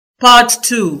Part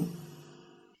 2.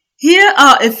 Here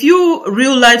are a few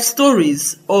real-life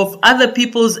stories of other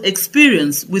people's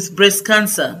experience with breast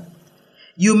cancer.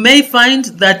 You may find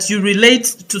that you relate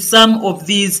to some of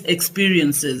these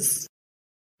experiences.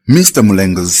 Mr.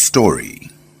 Mulenga's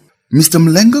story. Mr.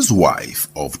 Mulenga's wife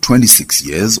of 26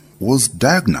 years was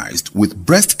diagnosed with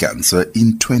breast cancer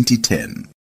in 2010.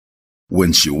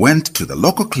 When she went to the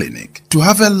local clinic to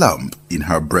have a lump in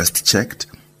her breast checked,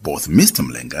 both Mr.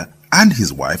 Mulenga and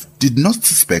his wife did not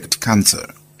suspect cancer.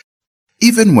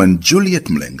 Even when Juliet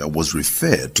Mulenga was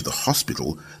referred to the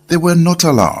hospital, they were not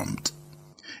alarmed.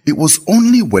 It was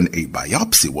only when a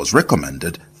biopsy was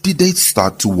recommended did they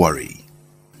start to worry.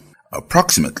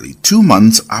 Approximately 2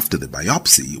 months after the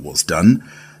biopsy was done,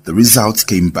 the results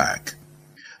came back.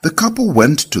 The couple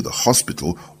went to the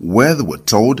hospital where they were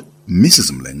told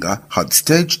Mrs. Mulenga had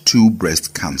stage 2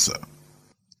 breast cancer.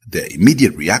 Their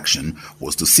immediate reaction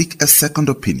was to seek a second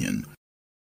opinion,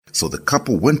 so the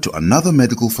couple went to another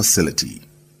medical facility.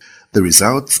 The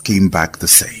results came back the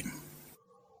same.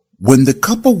 When the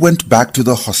couple went back to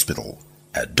the hospital,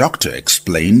 a doctor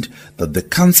explained that the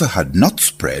cancer had not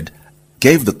spread,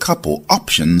 gave the couple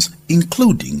options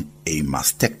including a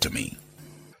mastectomy.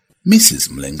 Mrs.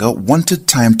 Mulenga wanted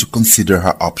time to consider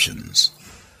her options.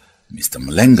 Mr.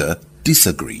 Mulenga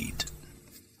disagreed.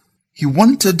 He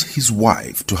wanted his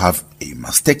wife to have a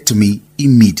mastectomy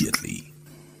immediately.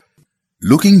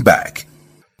 Looking back,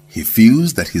 he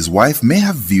feels that his wife may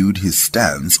have viewed his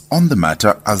stance on the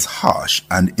matter as harsh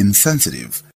and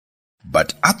insensitive,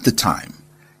 but at the time,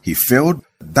 he felt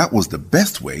that was the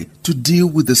best way to deal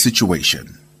with the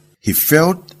situation. He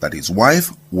felt that his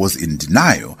wife was in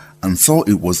denial and so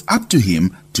it was up to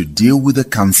him to deal with the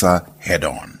cancer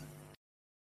head-on.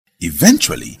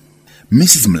 Eventually,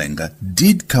 Mrs. Mulenga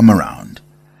did come around,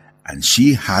 and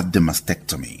she had the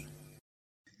mastectomy.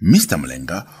 Mr.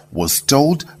 Mulenga was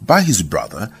told by his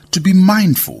brother to be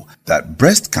mindful that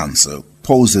breast cancer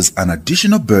poses an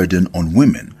additional burden on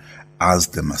women as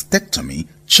the mastectomy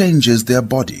changes their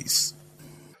bodies.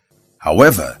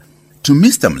 However, to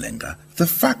Mr. Mulenga, the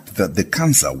fact that the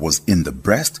cancer was in the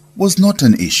breast was not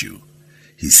an issue.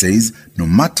 He says no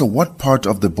matter what part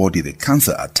of the body the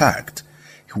cancer attacked,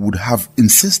 he would have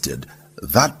insisted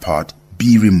that part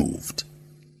be removed.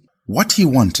 What he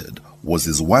wanted was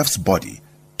his wife's body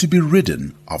to be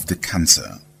ridden of the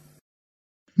cancer.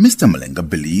 Mr. Mulenga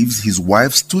believes his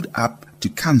wife stood up to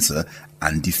cancer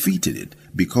and defeated it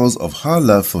because of her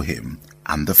love for him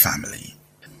and the family.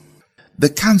 The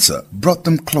cancer brought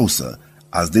them closer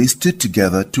as they stood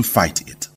together to fight it.